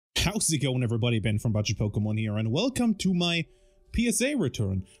How's it going, everybody? Ben from Budget Pokemon here, and welcome to my PSA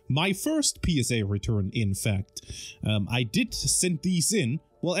return. My first PSA return, in fact. I did send these in,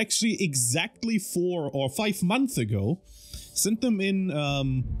 well, actually exactly 4 or 5 months ago. Sent them in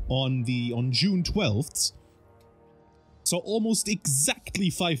on June 12th. So almost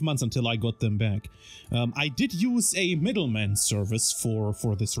exactly 5 months until I got them back. I did use a middleman service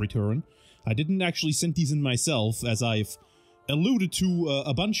for this return. I didn't actually send these in myself, as I've alluded to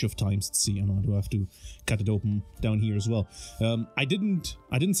a bunch of times. Let's see, I do have to cut it open down here as well. I didn't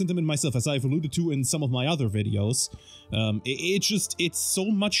send them in myself, as I've alluded to in some of my other videos. It's so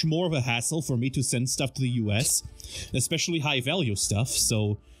much more of a hassle for me to send stuff to the US, especially high value stuff.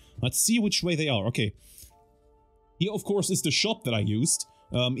 So let's see which way they are. Okay, here of course is the shop that I used.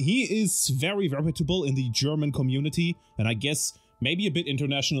 He is very reputable in the German community, and I guess maybe a bit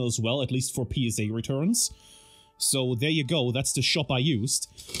international as well, at least for PSA returns. So there you go, that's the shop I used.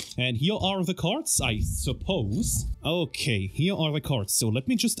 And here are the cards, I suppose. Okay, here are the cards. So let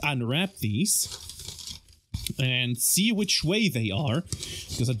me just unwrap these and see which way they are,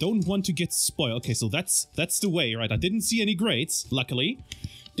 because I don't want to get spoiled. Okay, so that's the way, right? I didn't see any grades, luckily.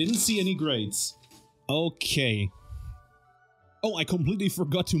 Didn't see any grades. Okay. Oh, I completely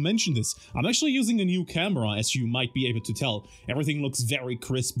forgot to mention this. I'm actually using a new camera, as you might be able to tell. Everything looks very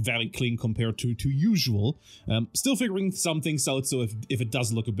crisp, very clean compared to usual. Still figuring some things out, so if it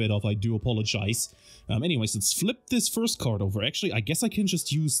does look a bit off, I do apologize. Anyways, let's flip this first card over. Actually, I guess I can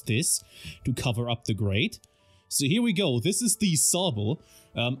just use this to cover up the grade. So here we go. This is the Sable.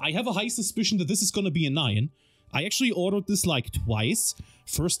 I have a high suspicion that this is gonna be a 9. I actually ordered this like twice.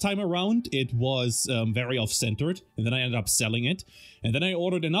 First time around, it was very off-centered, and then I ended up selling it. And then I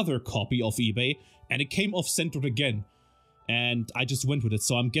ordered another copy off eBay, and it came off-centered again. And I just went with it,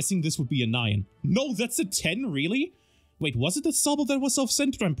 so I'm guessing this would be a 9. No, that's a 10, really? Wait, was it the Sable that was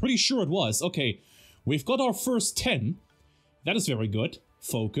off-centered? I'm pretty sure it was. Okay, we've got our first 10. That is very good.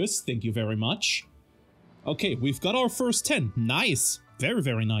 Focus, thank you very much. Okay, we've got our first 10. Nice. Very,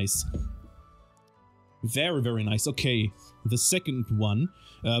 very nice. Very, very nice. Okay, the second one.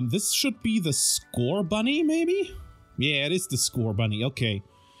 This should be the Score Bunny, maybe? Yeah, it is the Score Bunny. Okay.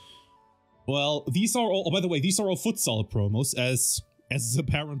 Well, these are all... Oh, by the way, these are all Futsal Promos, as is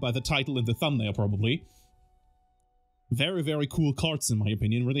apparent by the title and the thumbnail, probably. Very, very cool cards, in my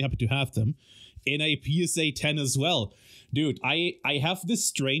opinion. Really happy to have them. In a PSA 10 as well. Dude, I have this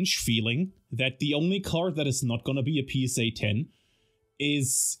strange feeling that the only card that is not gonna be a PSA 10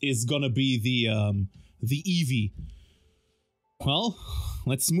 is gonna be the Eevee. Well,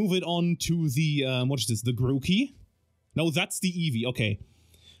 let's move it on to the, what is this, the Grookey? No, that's the Eevee, okay.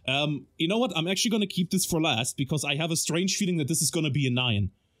 You know what, I'm actually gonna keep this for last, because I have a strange feeling that this is gonna be a 9.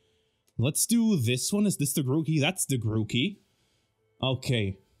 Let's do this one. Is this the Grookey? That's the Grookey.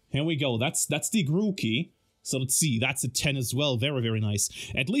 Okay, here we go, that's the Grookey. So let's see, that's a 10 as well, very, very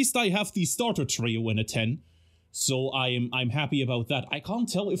nice. At least I have the starter trio in a 10. So I'm happy about that. I can't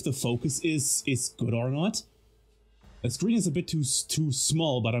tell if the focus is good or not. The screen is a bit too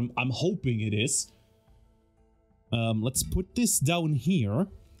small, but I'm hoping it is. Let's put this down here.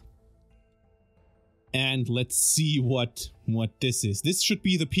 And let's see what this is. This should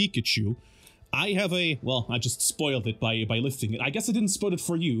be the Pikachu. I have a... Well, I just spoiled it by lifting it. I guess I didn't spoil it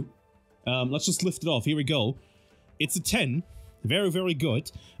for you. Let's just lift it off. Here we go. It's a 10. Very, very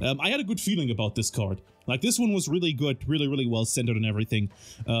good. I had a good feeling about this card. Like, this one was really good, really, really well centered and everything.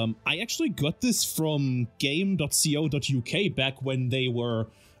 I actually got this from game.co.uk back when they were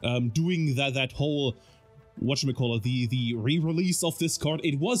doing that whole, whatchamacallit, the re-release of this card.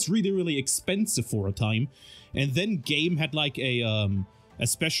 It was really, really expensive for a time. And then Game had like a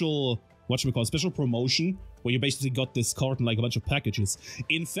special, special promotion where you basically got this card in like a bunch of packages.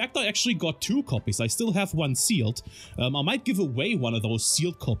 In fact, I actually got 2 copies. I still have one sealed. I might give away one of those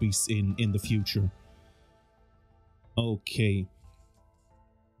sealed copies in the future. Okay.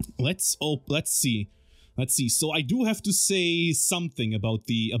 Let's see. So I do have to say something about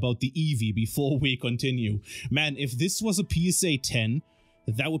the Eevee before we continue. Man, if this was a PSA 10,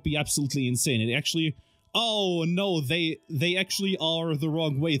 that would be absolutely insane. It actually... Oh no, they actually are the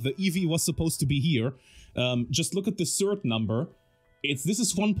wrong way. The Eevee was supposed to be here. Just look at the cert number. This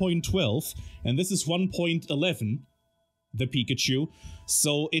is 1.12 and this is 1.11. The Pikachu.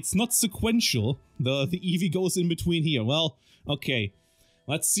 So it's not sequential. The Eevee goes in between here. Well, okay.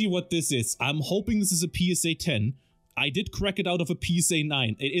 Let's see what this is. I'm hoping this is a PSA 10. I did crack it out of a PSA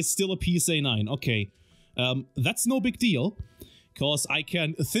 9. It is still a PSA 9. Okay. That's no big deal. Because I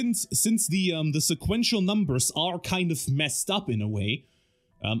can, since the sequential numbers are kind of messed up in a way,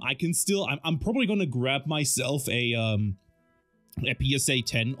 I can still, I'm probably gonna grab myself a a PSA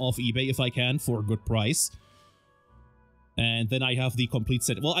 10 off eBay if I can for a good price. And then I have the complete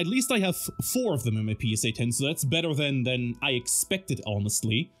set. Well, at least I have 4 of them in my PSA 10, so that's better than I expected,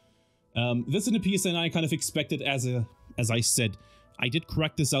 honestly. This in the PSA 9 I kind of expected as I said, I did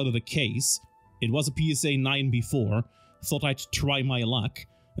crack this out of the case. It was a PSA 9 before. Thought I'd try my luck.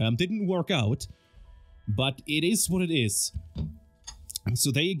 Didn't work out, but it is what it is.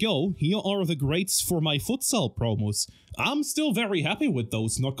 So there you go. Here are the grades for my Futsal Promos. I'm still very happy with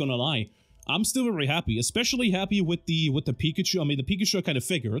those, not gonna lie. I'm still very happy, especially happy with the Pikachu. I mean, the Pikachu I kind of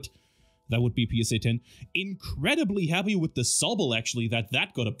figured that would be PSA 10. Incredibly happy with the Sobble, actually,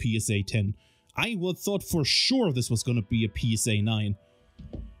 that got a PSA 10. I would thought for sure this was gonna be a PSA 9.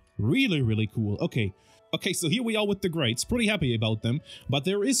 Really, really cool. Okay, so here we are with the grades. Pretty happy about them. But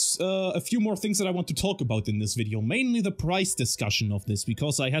there is a few more things that I want to talk about in this video. Mainly the price discussion of this,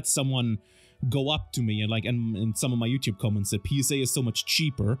 because I had someone go up to me and in some of my YouTube comments that PSA is so much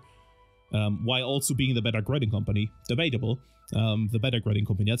cheaper. While also being the better grading company. Debatable. The better grading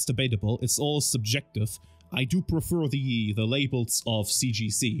company, that's debatable. It's all subjective. I do prefer the labels of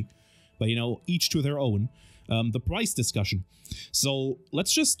CGC. But, you know, each to their own. The price discussion. So,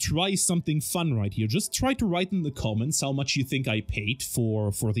 let's just try something fun right here. Just try to write in the comments how much you think I paid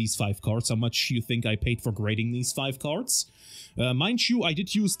for these 5 cards. How much you think I paid for grading these 5 cards. Mind you, I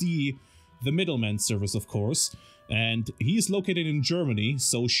did use the Middleman service, of course. And he is located in Germany,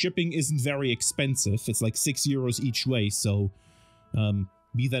 so shipping isn't very expensive. It's like 6 euros each way, so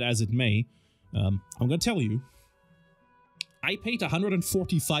be that as it may. I'm gonna tell you, I paid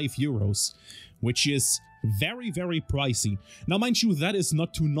 145 euros, which is very, very pricey. Now, mind you, that is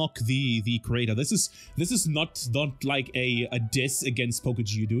not to knock the creator. This is not like a diss against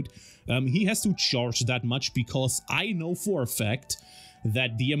PokeGeoDude. He has to charge that much because I know for a fact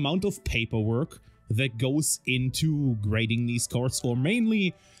that the amount of paperwork that goes into grading these cards, or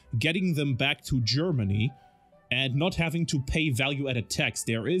mainly getting them back to Germany and not having to pay value-added tax.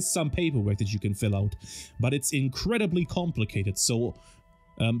 There is some paperwork that you can fill out, but it's incredibly complicated, so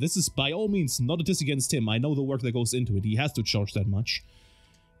this is by all means not a diss against him. I know the work that goes into it. He has to charge that much.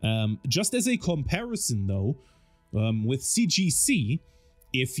 Just as a comparison, though, with CGC,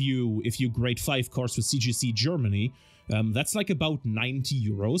 if you grade 5 cards with CGC Germany, that's like about 90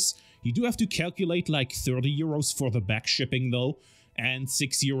 euros. You do have to calculate like 30 euros for the back shipping though, and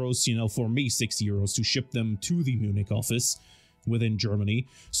 6 euros, you know, for me 6 euros to ship them to the Munich office within Germany.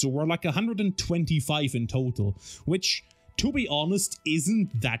 So we're like 125 in total, which, to be honest,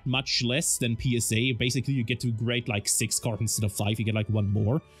 isn't that much less than PSA. Basically, you get to grade like 6 cards instead of 5, you get like 1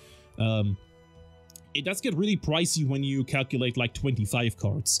 more. It does get really pricey when you calculate like 25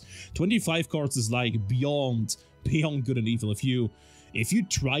 cards. 25 cards is like beyond good and evil. If you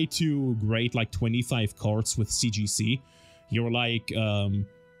try to grade like 25 cards with CGC, you're like,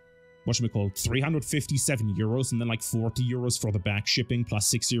 what should we call it, 357 euros, and then like 40 euros for the back shipping, plus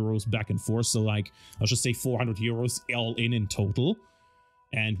 6 euros back and forth, so like, I'll just say 400 euros all in total.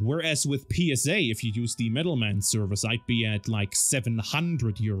 And whereas with PSA, if you use the Middleman service, I'd be at like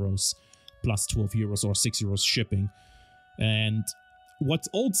 700 euros, plus 12 euros or 6 euros shipping. And what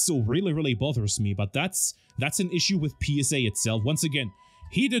also really, really bothers me, but that's an issue with PSA itself. Once again,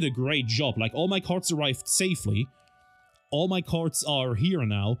 he did a great job. Like, all my cards arrived safely. All my cards are here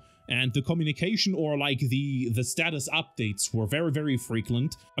now, and the communication or like the status updates were very, very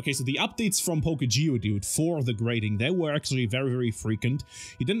frequent. Okay, so the updates from PokeGeoDude for the grading, they were actually very, very frequent.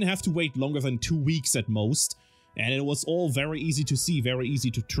 You didn't have to wait longer than 2 weeks at most, and it was all very easy to see, very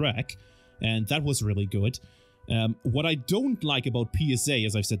easy to track, and that was really good. What I don't like about PSA,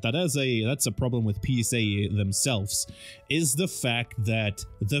 as I've said, that's a problem with PSA themselves, is the fact that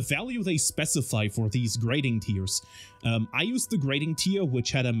the value they specify for these grading tiers. I used the grading tier,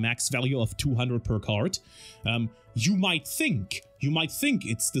 which had a max value of 200 per card. You might think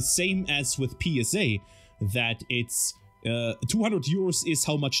it's the same as with PSA, that it's 200 euros is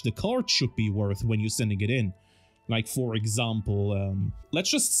how much the card should be worth when you're sending it in. Like, for example,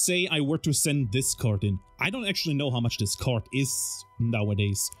 let's just say I were to send this card in. I don't actually know how much this card is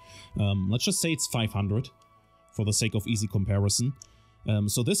nowadays. Let's just say it's 500, for the sake of easy comparison.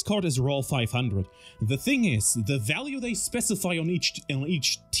 So this card is raw 500. The thing is, the value they specify on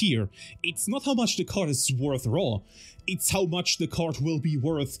each tier, it's not how much the card is worth raw, it's how much the card will be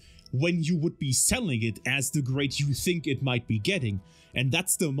worth when you would be selling it as the grade you think it might be getting. And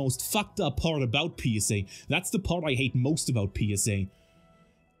that's the most fucked up part about PSA. That's the part I hate most about PSA.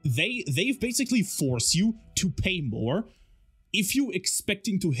 They've basically forced you to pay more if you're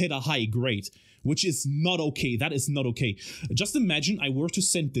expecting to hit a high grade, which is not okay. That is not okay. Just imagine I were to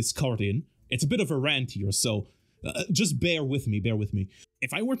send this card in. It's a bit of a rant here, so Just bear with me, bear with me.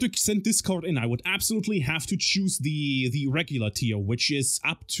 If I were to send this card in, I would absolutely have to choose the regular tier, which is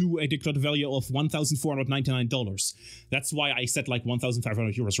up to a declared value of $1,499. That's why I said like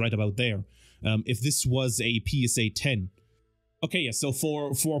 1,500 euros, right about there. If this was a PSA 10. Okay, yeah, so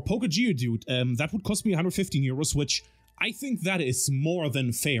for PokeGeoDude, that would cost me 115 euros, which I think that is more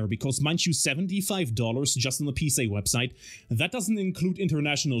than fair, because mind you, $75 just on the PSA website, that doesn't include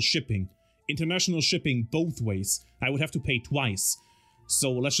international shipping. International shipping both ways, I would have to pay twice.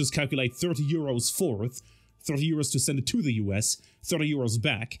 So let's just calculate 30 euros forth, 30 euros to send it to the US, 30 euros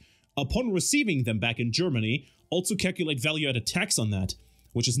back. Upon receiving them back in Germany, also calculate value-added tax on that,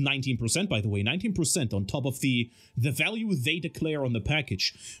 which is 19%, by the way, 19% on top of the value they declare on the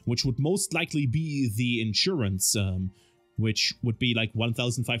package, which would most likely be the insurance, which would be like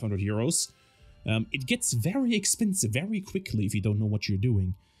 1,500 euros. It gets very expensive very quickly if you don't know what you're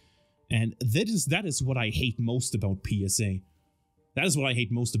doing. And that is what I hate most about PSA. That is what I hate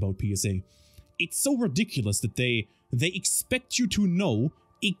most about PSA. It's so ridiculous that they expect you to know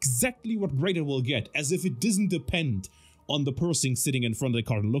exactly what grade it will get, as if it doesn't depend on the person sitting in front of the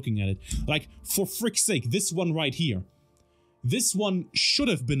card and looking at it. Like, for frick's sake, this one right here. This one should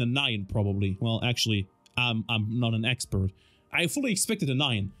have been a 9, probably. Well, actually, I'm not an expert. I fully expected a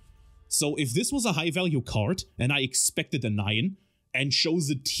 9. So if this was a high-value card, and I expected a 9, and shows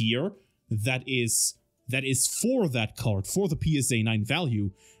a tier that is for that card, for the PSA 9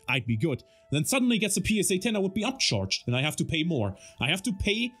 value, I'd be good. Then suddenly gets a PSA 10, I would be upcharged, and I have to pay more. I have to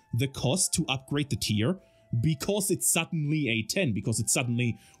pay the cost to upgrade the tier, because it's suddenly a 10, because it's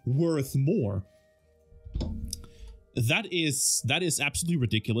suddenly worth more. That is absolutely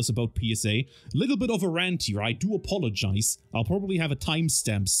ridiculous about PSA. Little bit of a rant here, I do apologize. I'll probably have a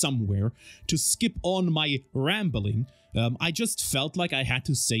timestamp somewhere to skip on my rambling. I just felt like I had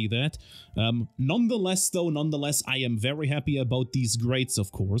to say that. Nonetheless, I am very happy about these grades,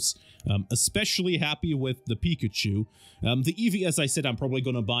 of course. Especially happy with the Pikachu. The Eevee, as I said, I'm probably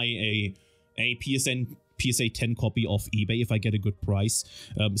gonna buy a PSA 10 copy off eBay if I get a good price.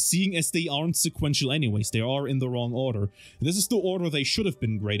 Seeing as they aren't sequential anyways, they are in the wrong order. This is the order they should have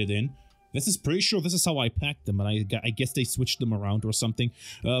been graded in. This is pretty sure this is how I packed them, and I guess they switched them around or something.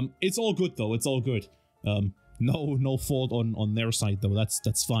 It's all good though, it's all good. No fault on their side though,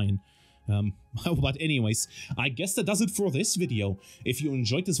 that's fine. But anyways, I guess that does it for this video. If you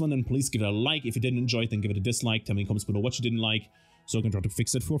enjoyed this one, then please give it a like. If you didn't enjoy it, then give it a dislike. Tell me in the comments below what you didn't like, so I can try to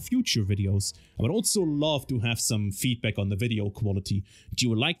fix it for future videos. I would also love to have some feedback on the video quality. Do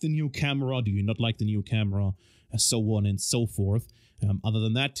you like the new camera? Do you not like the new camera? So on and so forth. Other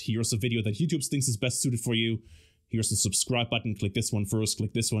than that, here's a video that YouTube thinks is best suited for you. Here's the subscribe button. Click this one first.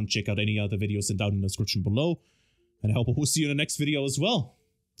 Click this one. Check out any other videos down in the description below. And I hope we'll see you in the next video as well.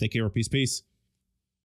 Take care. Peace.